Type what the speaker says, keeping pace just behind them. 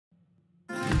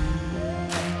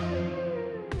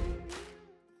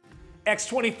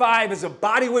X25 is a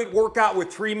bodyweight workout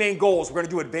with three main goals. We're gonna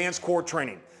do advanced core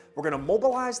training. We're gonna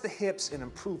mobilize the hips and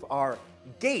improve our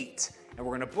gait. And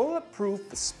we're gonna bulletproof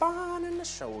the spine and the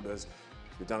shoulders.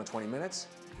 You're done in 20 minutes.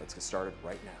 Let's get started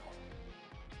right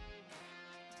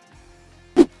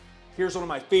now. Here's one of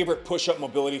my favorite push-up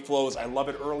mobility flows. I love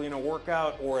it early in a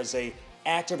workout or as a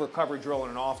active recovery drill on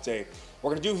an off day. What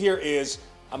we're gonna do here is,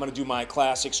 I'm gonna do my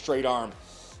classic straight arm.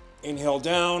 Inhale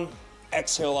down,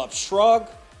 exhale up, shrug.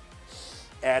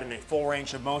 Add in a full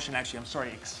range of motion,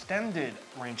 extended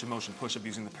range of motion push-up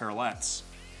using the parallettes.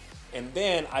 And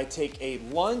then I take a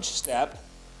lunge step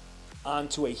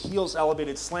onto a heels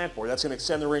elevated slant board. That's gonna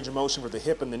extend the range of motion for the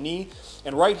hip and the knee.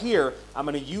 And right here, I'm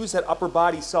gonna use that upper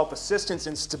body self-assistance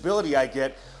and stability I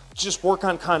get, just work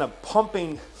on kind of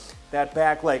pumping that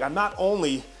back leg. I'm not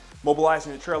only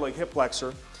mobilizing the trail leg hip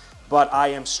flexor, but I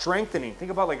am strengthening. Think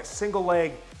about like a single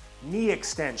leg knee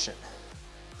extension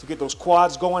to get those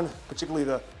quads going, particularly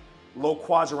the low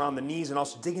quads around the knees and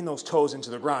also digging those toes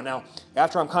into the ground. Now,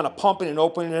 after I'm kind of pumping and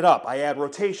opening it up, I add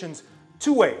rotations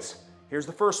two ways. Here's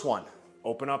the first one,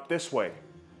 open up this way.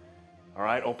 All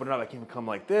right, open it up, I can come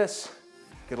like this,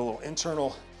 get a little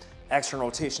internal, external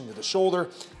rotation to the shoulder.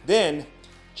 Then,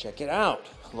 check it out,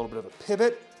 a little bit of a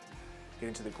pivot, get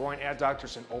into the groin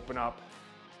adductors and open up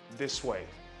this way.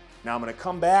 Now I'm gonna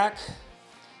come back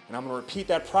and I'm gonna repeat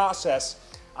that process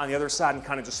on the other side and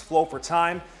kind of just flow for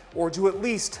time, or do at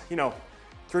least,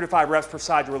 3 to 5 reps per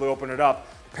side to really open it up.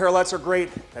 Parallettes are great.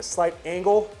 That slight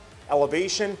angle,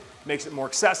 elevation, makes it more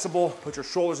accessible, puts your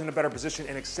shoulders in a better position,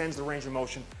 and extends the range of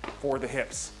motion for the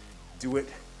hips. Do it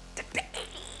today.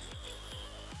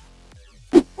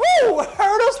 Woo!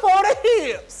 Hurt us for the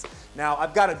hips. Now,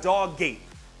 I've got a dog gait.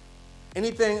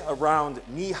 Anything around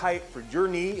knee height for your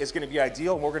knee is gonna be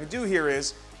ideal. And what we're gonna do here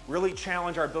is really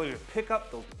challenge our ability to pick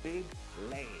up those big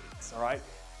legs, all right?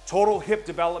 Total hip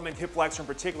development, hip flexor in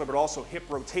particular, but also hip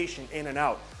rotation in and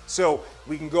out. So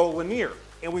we can go linear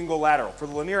and we can go lateral. For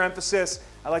the linear emphasis,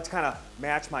 I like to kind of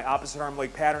match my opposite arm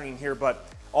leg patterning here, but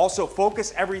also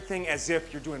focus everything as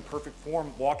if you're doing perfect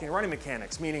form walking and running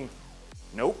mechanics, meaning,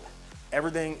 nope,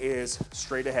 everything is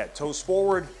straight ahead. Toes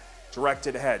forward,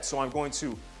 directed ahead. So I'm going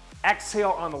to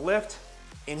exhale on the lift,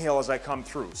 inhale as I come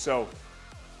through. So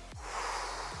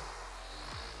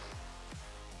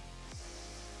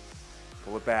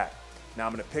pull it back. Now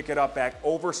I'm gonna pick it up back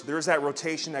over, so there's that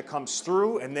rotation that comes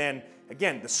through, and then,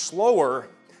 again, the slower,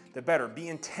 the better. Be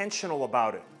intentional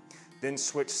about it. Then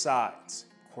switch sides.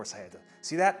 Of course I had to,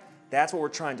 see that? That's what we're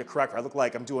trying to correct. I look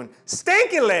like I'm doing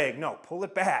stanky leg. No, pull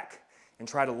it back and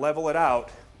try to level it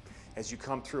out as you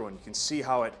come through, and you can see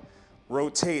how it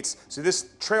rotates. So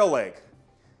this trail leg,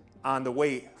 on the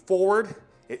way forward,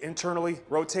 it internally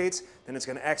rotates, then it's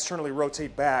gonna externally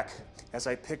rotate back as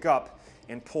I pick up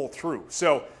and pull through.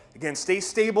 So again, stay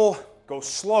stable, go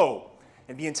slow,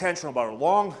 and be intentional about it.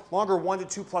 Longer 1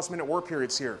 to 2+ minute work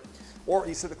periods here. Or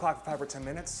you set the clock for 5 or 10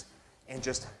 minutes and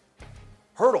just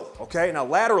hurdle, okay? Now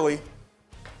laterally,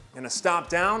 gonna stomp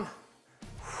down,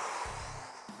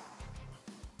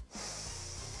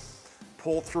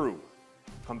 pull through,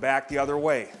 come back the other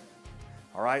way.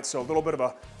 All right, so a little bit of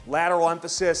a lateral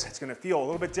emphasis. It's gonna feel a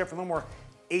little bit different, a little more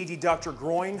adductor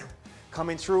groin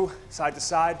coming through side to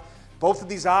side. Both of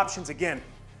these options, again,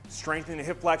 strengthening the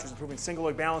hip flexors, improving single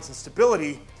leg balance and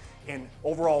stability, and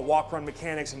overall walk-run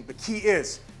mechanics. And the key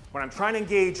is, when I'm trying to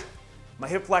engage my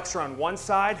hip flexor on one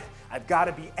side, I've got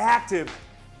to be active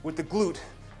with the glute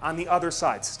on the other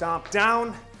side. Stomp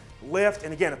down, lift,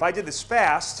 and again, if I did this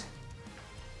fast,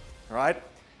 all right,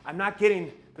 I'm not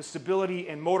getting the stability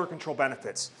and motor control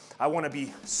benefits. I want to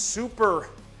be super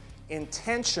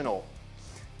intentional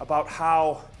about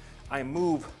how I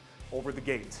move over the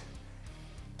gait.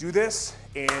 Do this,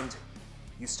 and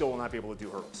you still will not be able to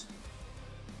do hurdles.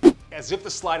 As if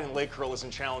the sliding leg curl isn't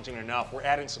challenging enough, we're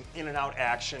adding some in and out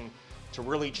action to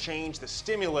really change the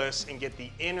stimulus and get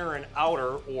the inner and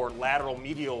outer or lateral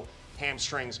medial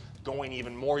hamstrings going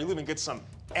even more. You'll even get some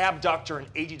abductor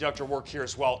and adductor work here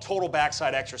as well. Total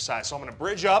backside exercise. So I'm gonna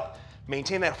bridge up,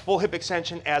 maintain that full hip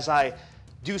extension as I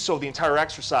do so the entire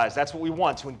exercise. That's what we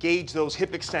want, to engage those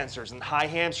hip extensors and high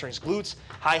hamstrings. Glutes,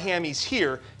 high hammies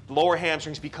here, lower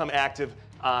hamstrings become active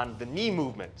on the knee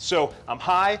movement. So I'm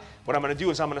high. What I'm gonna do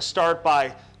is I'm gonna start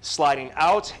by sliding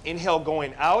out, inhale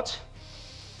going out,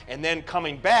 and then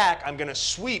coming back, I'm gonna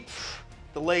sweep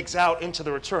the legs out into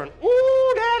the return.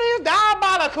 Ooh, that is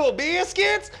diabolical,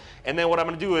 biscuits! And then what I'm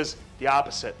gonna do is the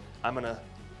opposite. I'm gonna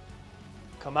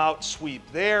come out, sweep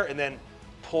there, and then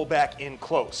pull back in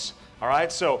close. All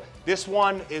right, so this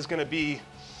one is gonna be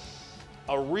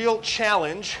a real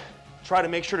challenge. Try to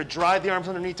make sure to drive the arms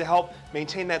underneath to help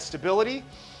maintain that stability.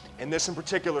 and this in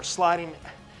particular, sliding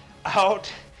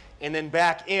out and then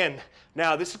back in.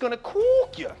 Now, this is gonna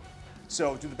cook you.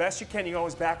 So do the best you can. You can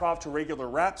always back off to regular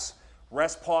reps,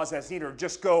 rest, pause as needed, or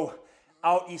just go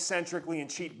out eccentrically and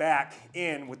cheat back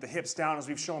in with the hips down as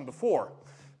we've shown before.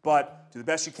 But do the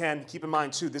best you can. Keep in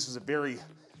mind too, this is a very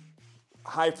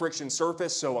high friction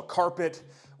surface, so a carpet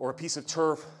or a piece of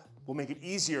turf will make it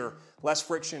easier, less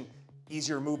friction,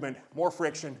 easier movement, more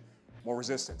friction, more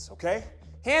resistance, okay?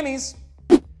 Hammies,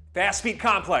 fast feet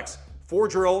complex, 4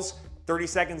 drills, 30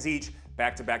 seconds each,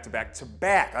 back to back to back to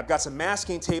back. I've got some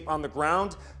masking tape on the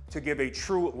ground to give a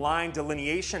true line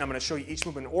delineation. I'm gonna show you each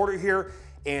movement in order here,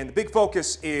 and the big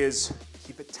focus is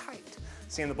keep it tight.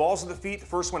 Stay on the balls of the feet. The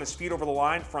first one is feet over the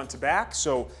line, front to back,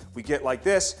 so we get like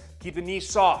this. Keep the knees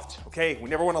soft, okay? We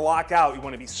never wanna lock out. You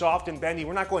wanna be soft and bendy.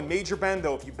 We're not going major bend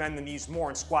though. If you bend the knees more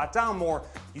and squat down more,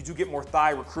 you do get more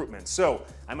thigh recruitment. So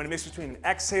I'm gonna mix between an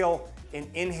exhale and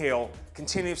inhale,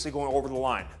 continuously going over the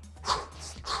line.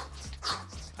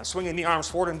 I'm swinging the arms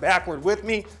forward and backward with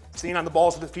me, staying on the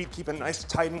balls of the feet, keeping it nice,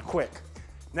 tight, and quick.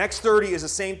 Next 30 is the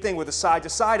same thing with a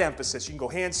side-to-side emphasis. You can go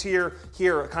hands here,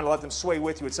 here, kind of let them sway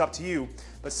with you. It's up to you.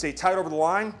 But stay tight over the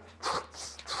line.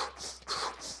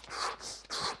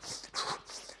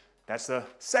 That's the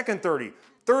second 30.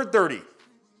 Third 30,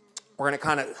 we're gonna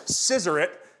kind of scissor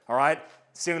it, all right?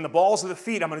 Staying on the balls of the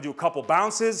feet, I'm gonna do a couple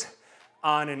bounces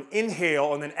on an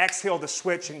inhale and then exhale to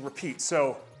switch and repeat.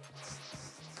 So,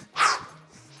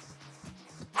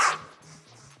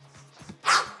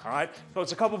 all right, so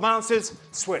it's a couple bounces,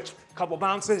 switch, couple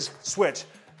bounces, switch.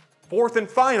 Fourth and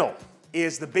final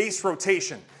is the base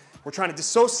rotation. We're trying to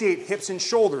dissociate hips and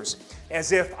shoulders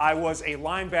as if I was a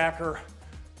linebacker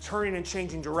turning and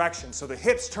changing direction. So the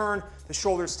hips turn, the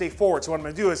shoulders stay forward. So what I'm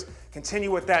gonna do is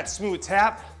continue with that smooth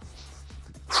tap.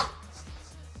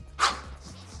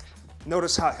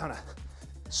 Notice how I kind of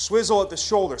swizzle at the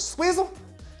shoulder, swizzle,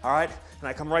 all right, and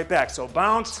I come right back. So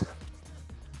bounce,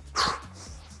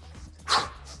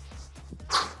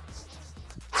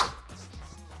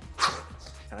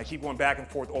 and I keep going back and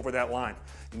forth over that line.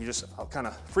 And you just, I'll kind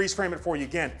of freeze frame it for you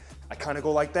again. I kind of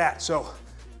go like that. So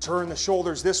turn the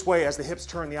shoulders this way as the hips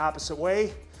turn the opposite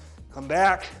way. Come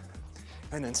back,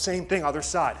 and then same thing, other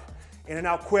side. In and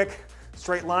out quick,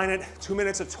 straight line it, 2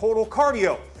 minutes of total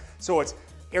cardio. So it's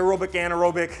aerobic,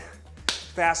 anaerobic,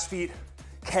 fast feet,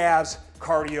 calves,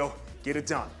 cardio, get it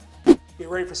done. Get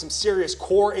ready for some serious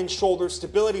core and shoulder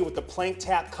stability with the plank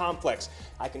tap complex.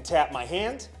 I can tap my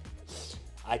hand,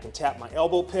 I can tap my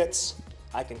elbow pits,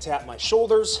 I can tap my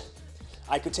shoulders,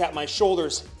 I could tap my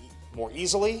shoulders more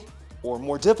easily or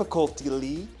more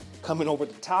difficultly, coming over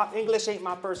the top. English ain't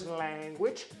my personal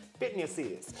language, fitness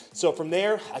is. So from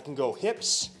there, I can go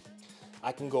hips,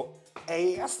 I can go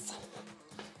ass,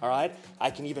 all right? I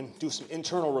can even do some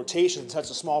internal rotations, touch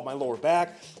the small of my lower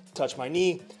back, touch my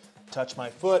knee, touch my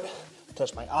foot,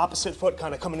 touch my opposite foot,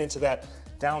 kind of coming into that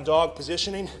down dog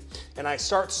positioning. And I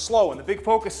start slow, and the big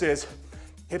focus is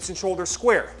hips and shoulders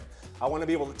square. I want to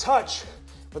be able to touch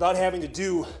without having to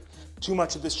do too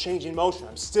much of this changing motion.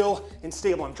 I'm still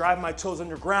unstable. I'm driving my toes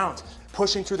underground,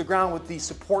 pushing through the ground with the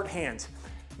support hand.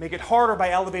 Make it harder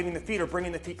by elevating the feet or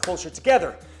bringing the feet closer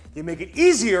together. You make it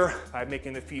easier by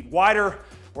making the feet wider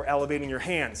or elevating your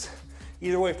hands.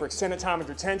 Either way, for extended time and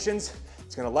retentions,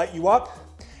 it's gonna light you up,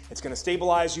 it's gonna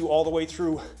stabilize you all the way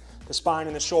through the spine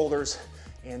and the shoulders,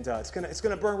 and it's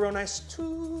gonna burn real nice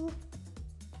too.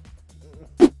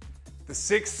 The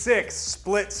 6-6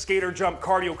 split skater jump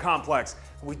cardio complex.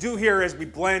 What we do here is we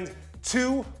blend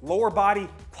 2 lower body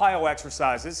plyo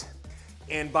exercises,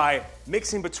 and by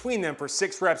mixing between them for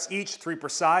 6 reps each, 3 per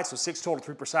side, so 6 total,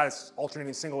 3 per side, it's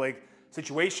alternating single leg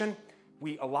situation,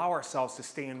 we allow ourselves to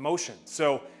stay in motion.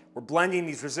 So we're blending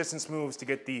these resistance moves to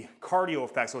get the cardio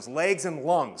effect, so it's legs and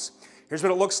lungs. Here's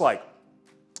what it looks like.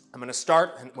 I'm gonna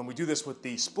start, and when we do this with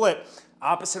the split,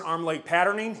 opposite arm leg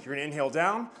patterning, you're gonna inhale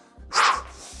down,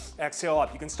 exhale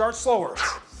up. You can start slower.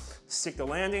 Stick the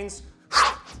landings,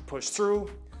 push through.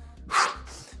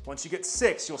 Once you get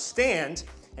 6, you'll stand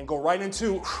and go right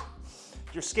into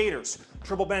your skaters.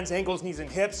 Triple bends, ankles, knees, and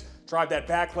hips. Drive that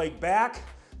back leg back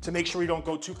to make sure you don't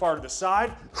go too far to the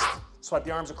side. Swipe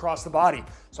the arms across the body.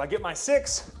 So I get my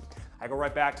 6, I go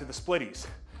right back to the splitties.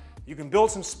 You can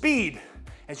build some speed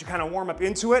as you kind of warm up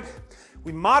into it.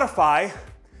 We modify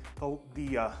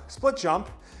the split jump.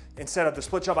 Instead of the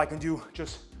split jump, I can do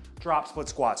just drop split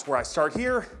squats, where I start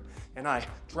here and I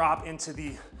drop into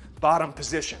the bottom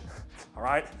position, all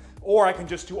right? Or I can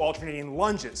just do alternating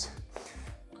lunges.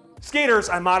 Skaters,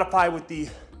 I modify with the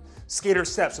skater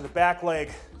steps, so the back leg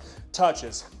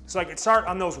touches. So I can start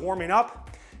on those warming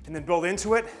up and then build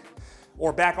into it,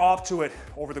 or back off to it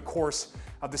over the course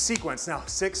of the sequence. Now,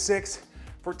 6-6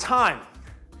 for time.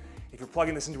 If you're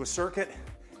plugging this into a circuit,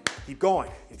 keep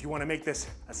going. If you want to make this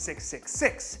a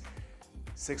 6-6-6,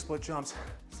 6 split jumps,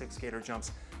 6 skater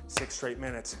jumps, 6 straight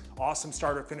minutes. Awesome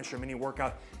starter finisher mini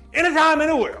workout anytime,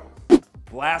 anywhere.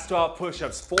 Blast off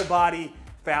push-ups, full body,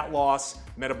 fat loss,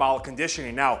 metabolic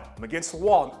conditioning. Now, I'm against the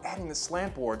wall. I'm adding the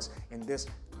slant boards in this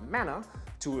manner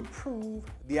to improve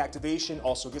the activation.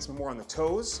 Also gets me more on the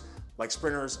toes, like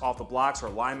sprinters off the blocks or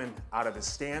linemen out of the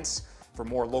stance for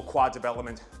more low quad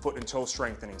development, foot and toe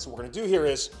strengthening. So what we're gonna do here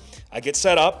is I get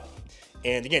set up,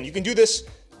 and again, you can do this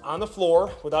on the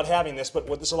floor without having this, but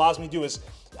what this allows me to do is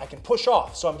I can push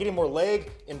off. So I'm getting more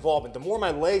leg involvement. The more my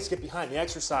legs get behind the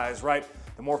exercise, right,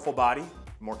 the more full body,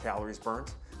 the more calories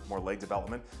burned, more leg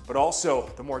development, but also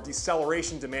the more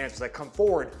deceleration demands as I come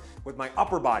forward with my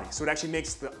upper body. So it actually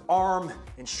makes the arm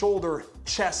and shoulder,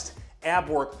 chest, ab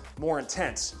work more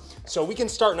intense. So we can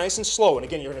start nice and slow. And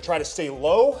again, you're gonna try to stay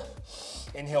low,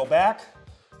 inhale back,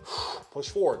 push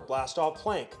forward, blast off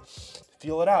plank,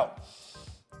 feel it out.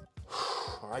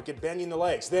 All right, get bending the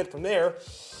legs. Then from there,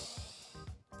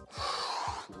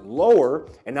 lower,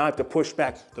 and now I have to push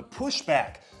back. The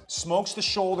pushback smokes the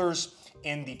shoulders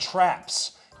and the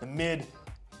traps, the mid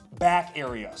back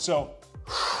area. So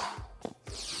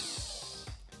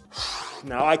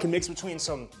now I can mix between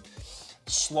some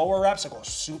slower reps. I go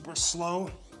super slow,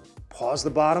 pause the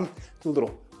bottom, do a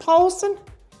little pausing,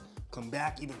 come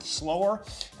back even slower,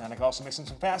 and I can also mix in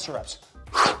some faster reps.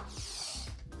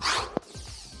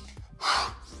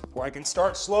 Where I can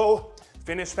start slow,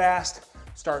 finish fast,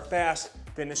 start fast,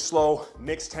 finish slow,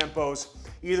 mix tempos.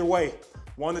 Either way,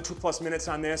 1 to 2+ minutes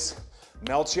on this,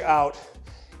 melts you out,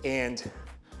 and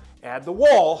add the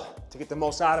wall to get the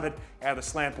most out of it, add the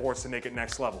slant boards to make it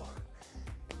next level.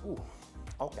 Ooh,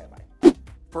 okay, bye.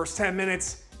 First 10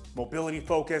 minutes, mobility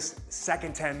focus.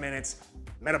 Second 10 minutes,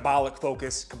 metabolic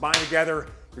focus. Combined together,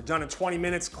 you're done in 20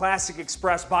 minutes. Classic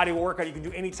express body workout you can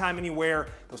do anytime, anywhere.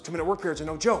 Those 2-minute work periods are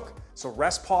no joke. So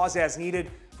rest, pause as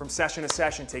needed from session to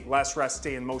session. Take less rest,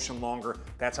 stay in motion longer.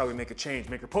 That's how we make a change.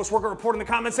 Make your post-workout report in the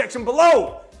comment section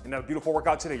below. And have a beautiful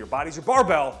workout today. Your body's your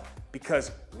barbell,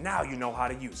 because now you know how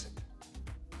to use it.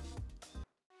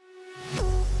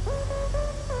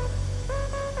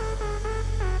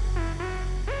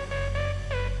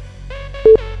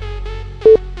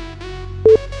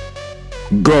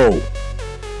 Go.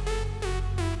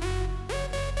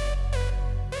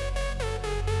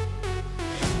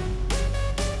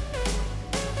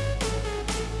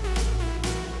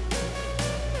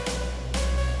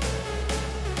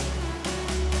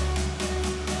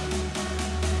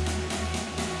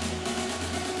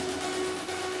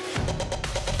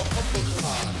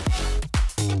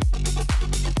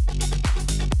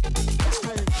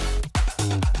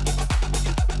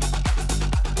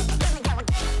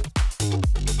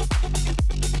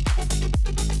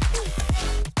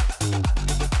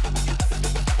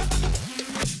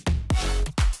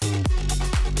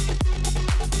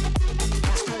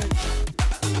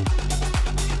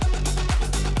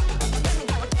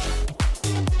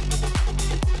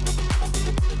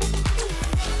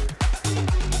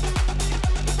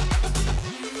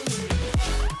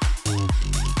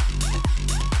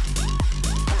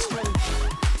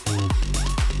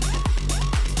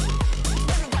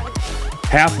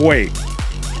 Halfway.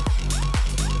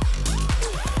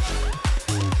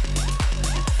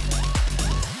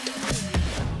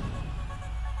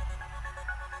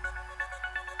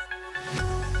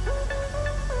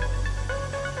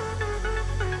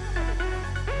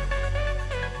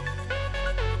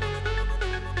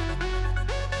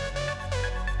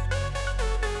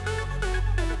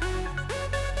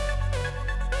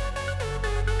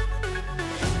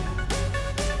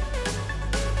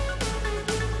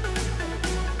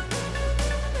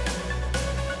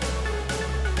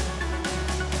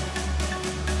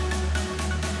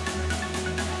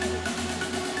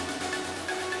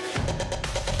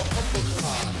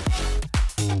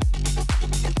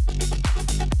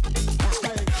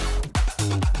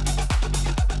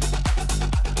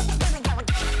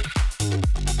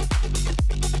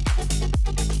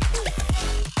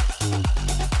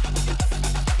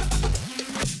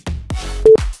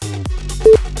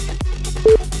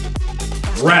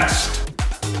 Rest.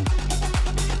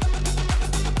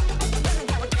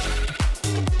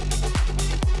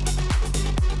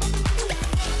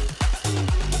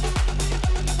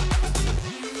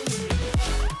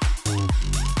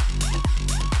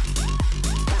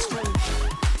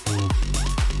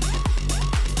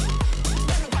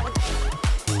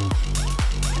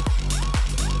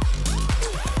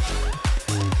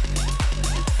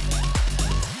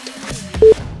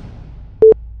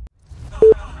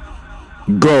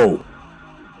 Go.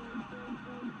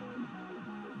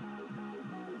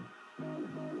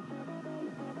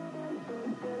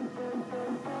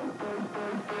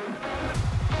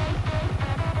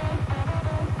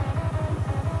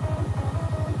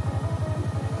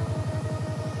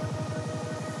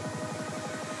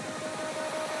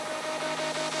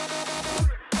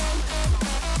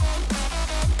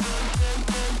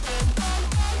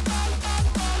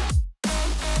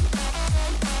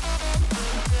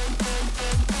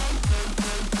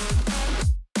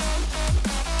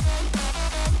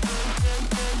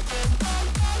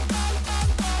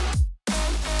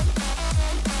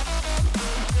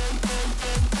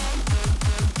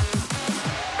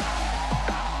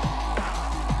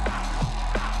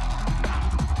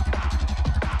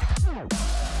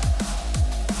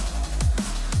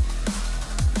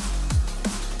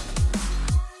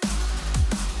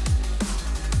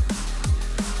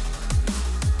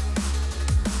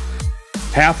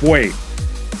 Halfway.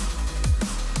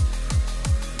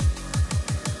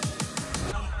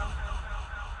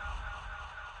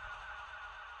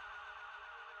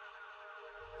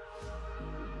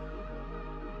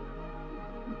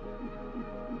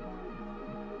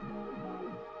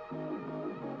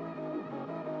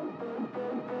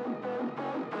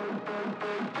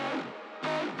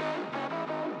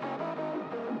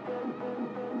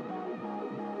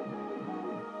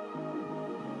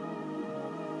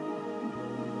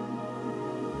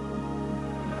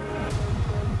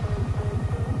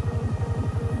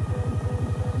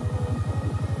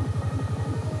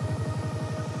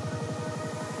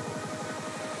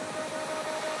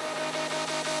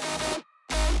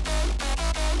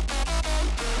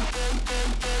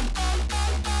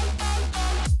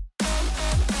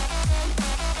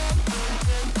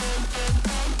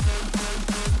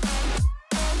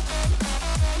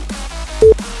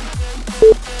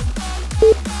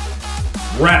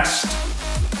 Rest.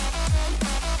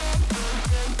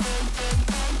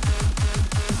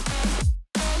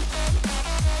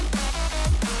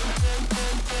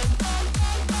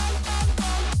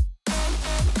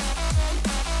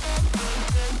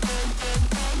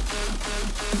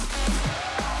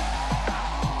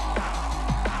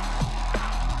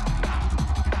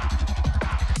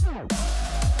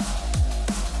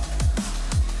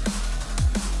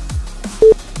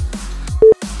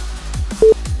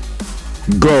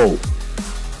 Go.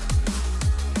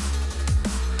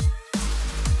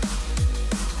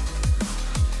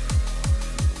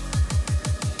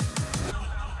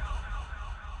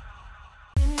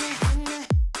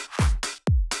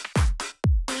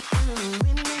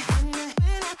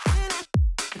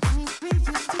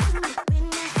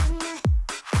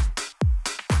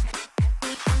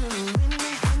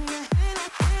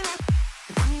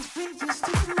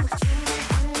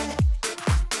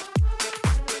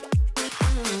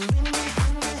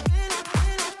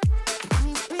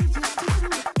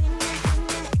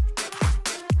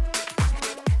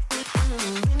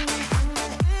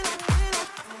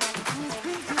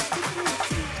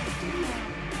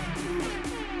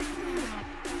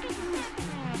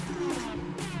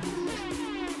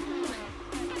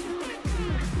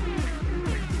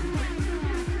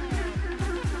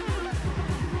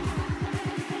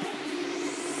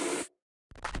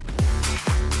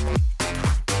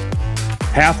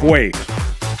 Halfway.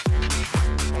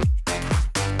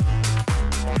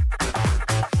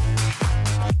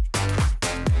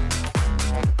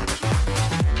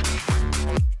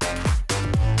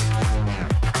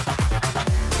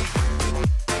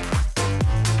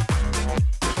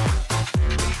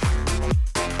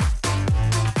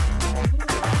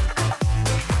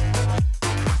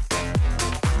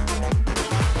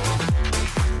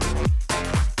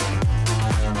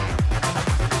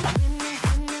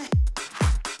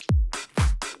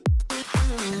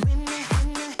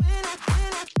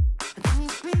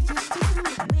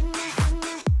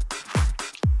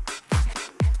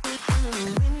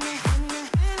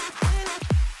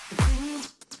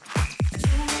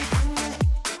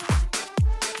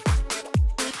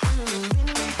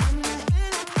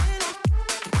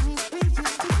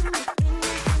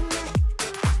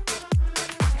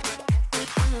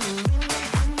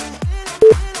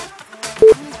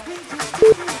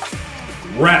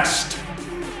 Rest.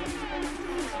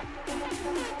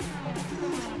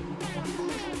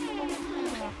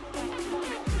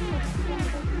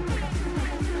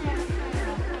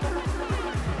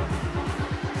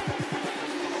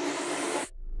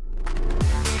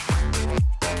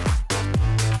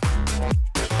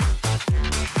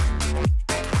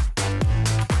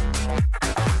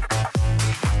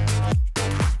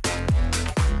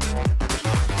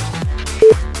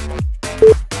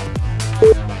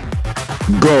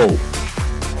 Go.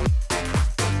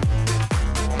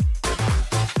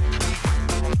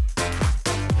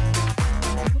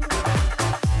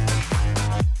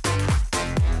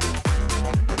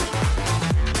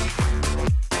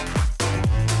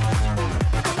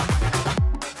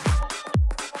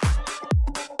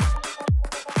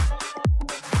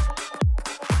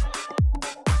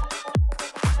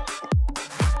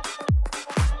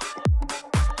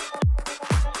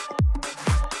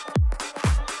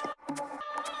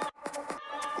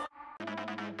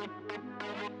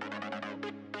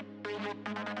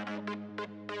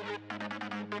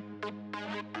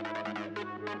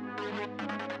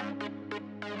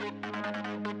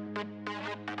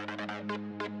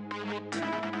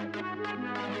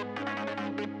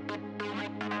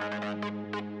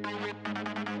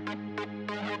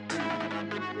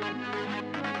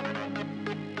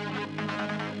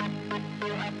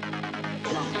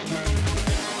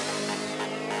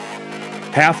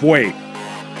 Halfway.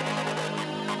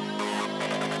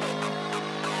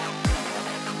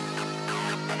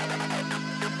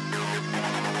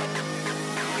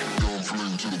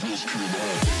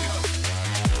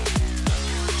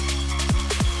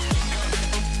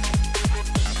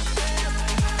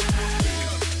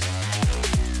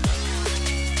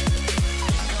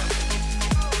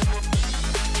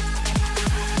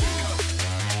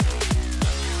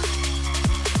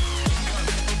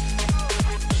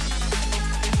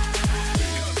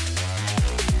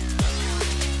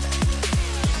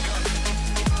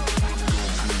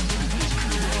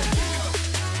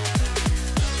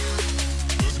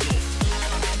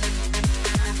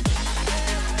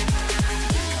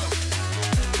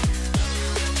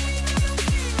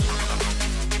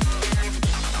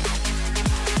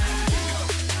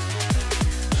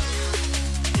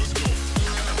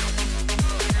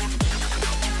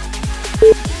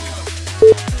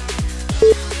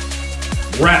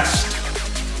 Rest.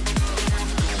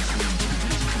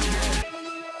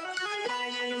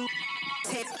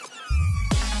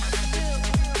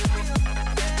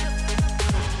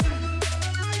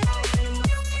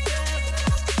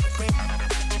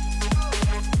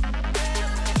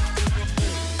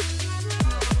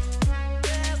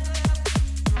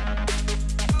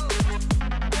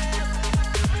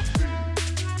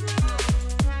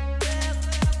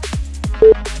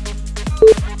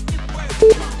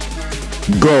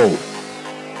 Go.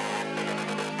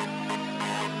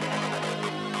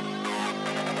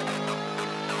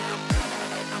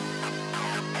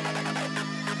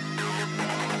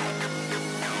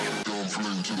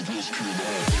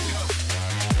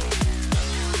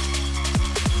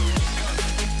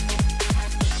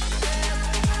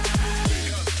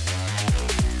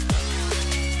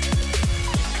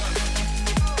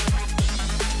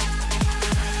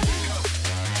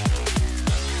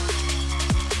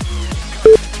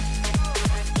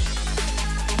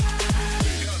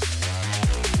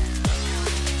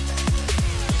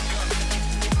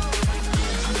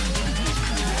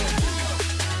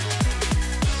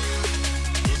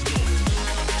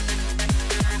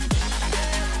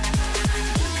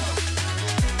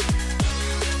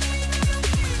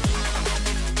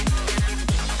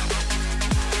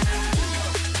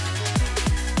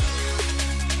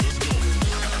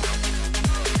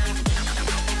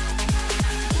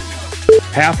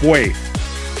 Halfway.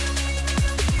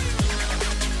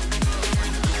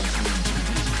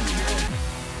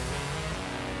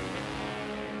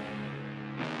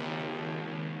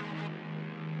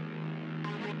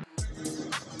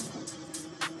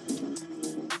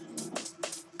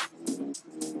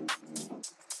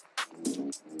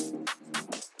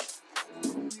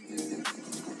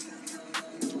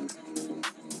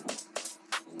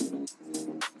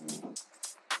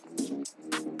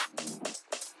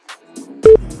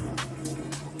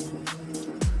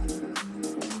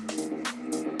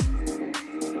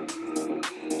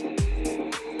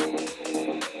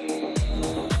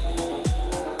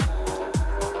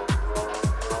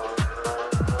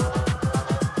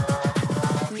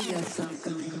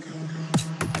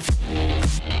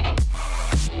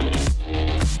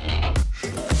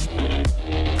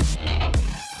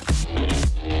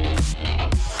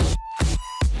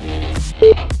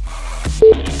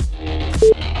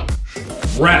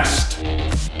 Rest.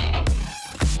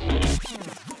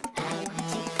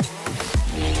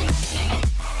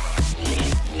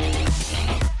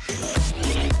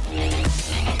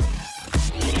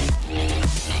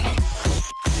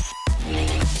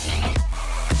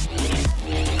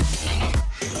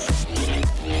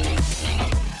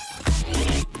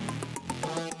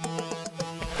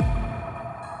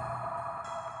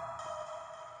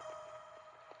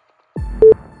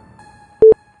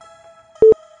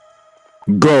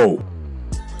 Go.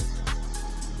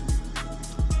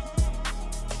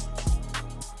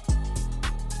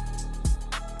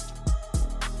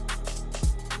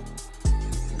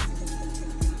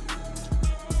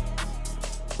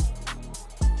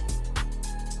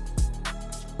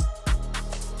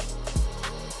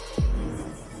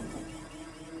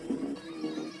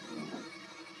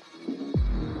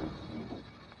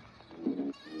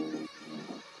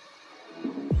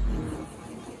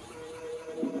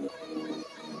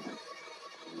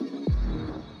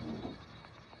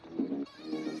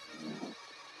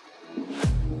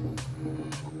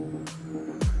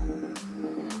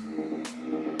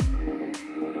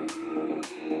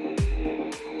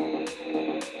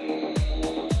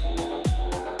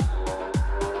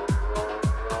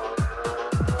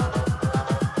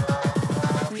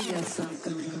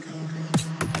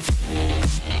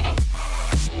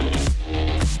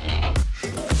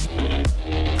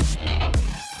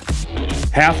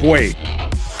 Halfway.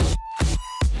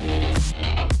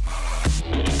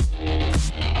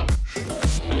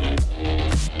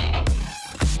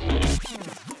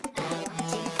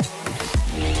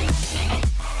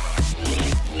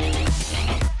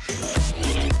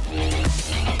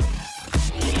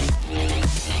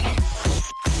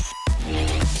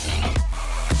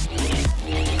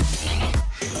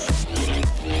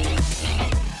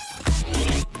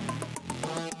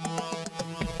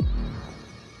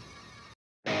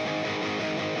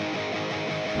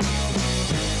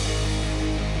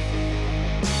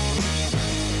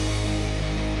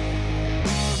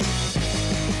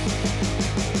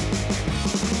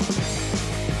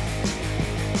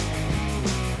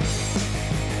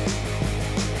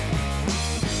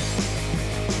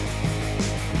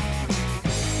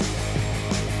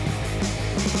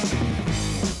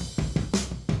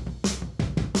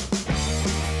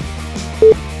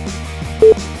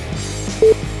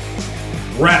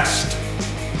 Rest.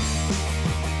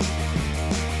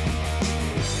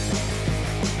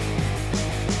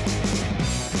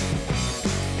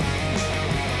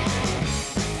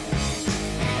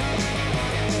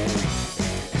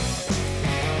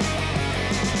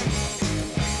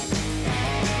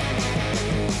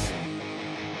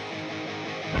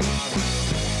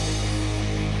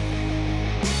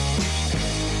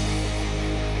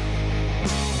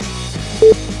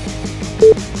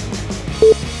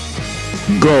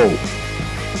 Go.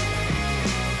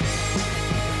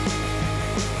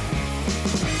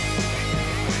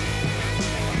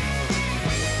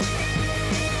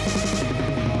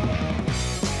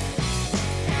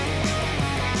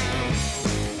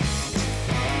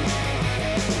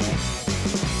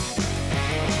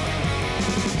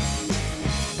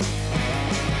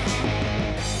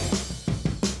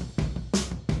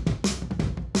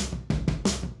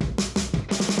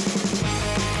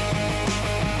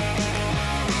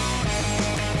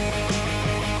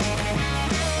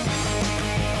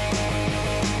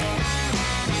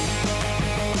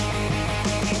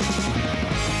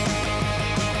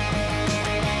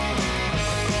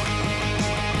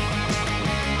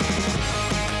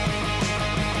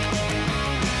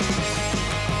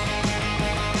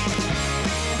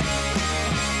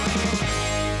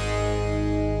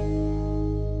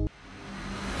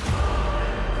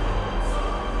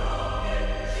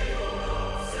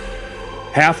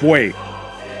 Halfway.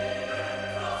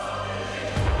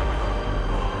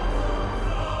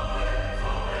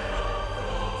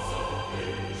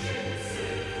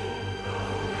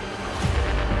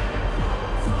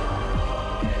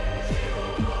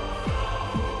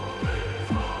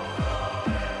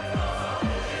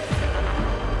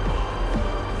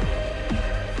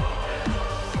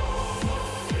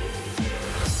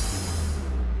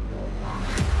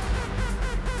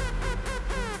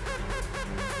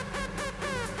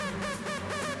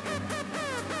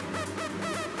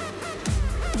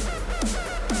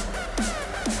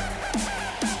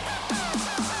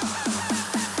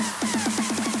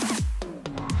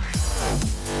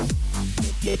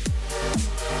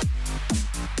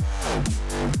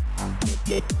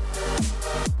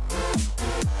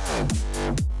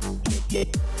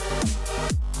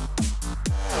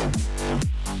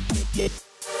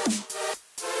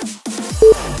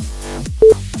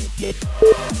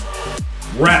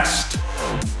 Rest.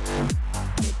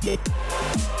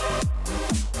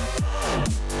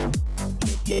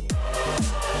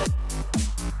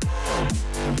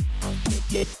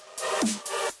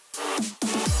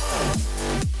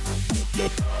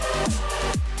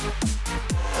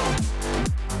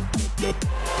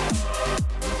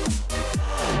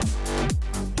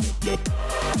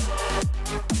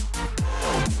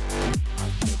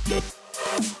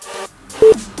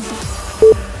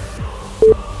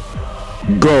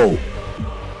 Go.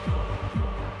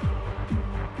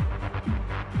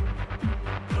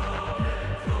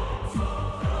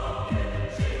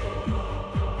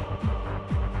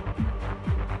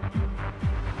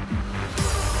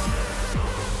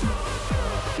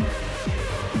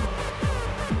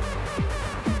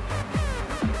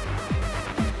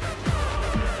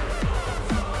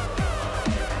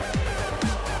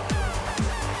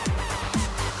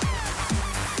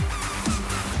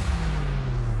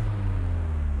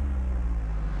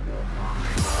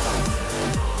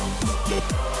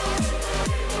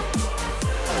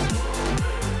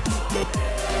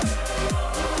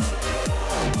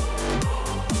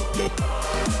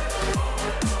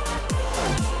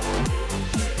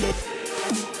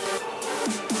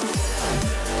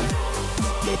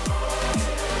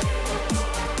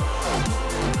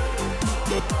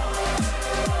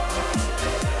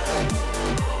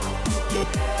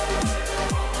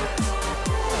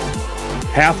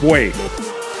 Halfway.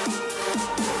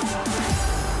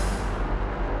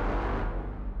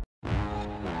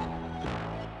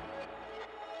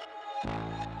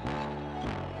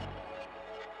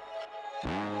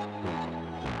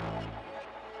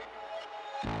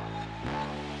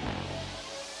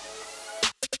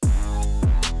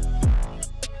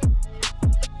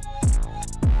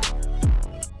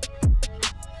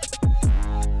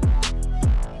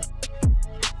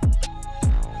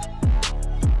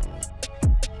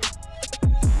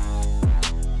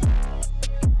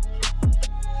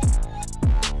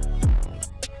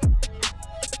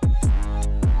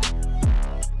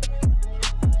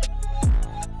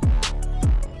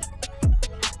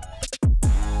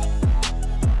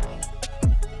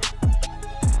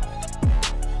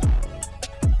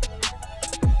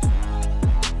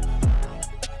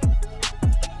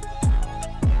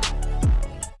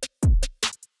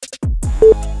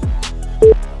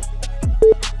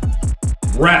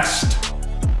 Rest.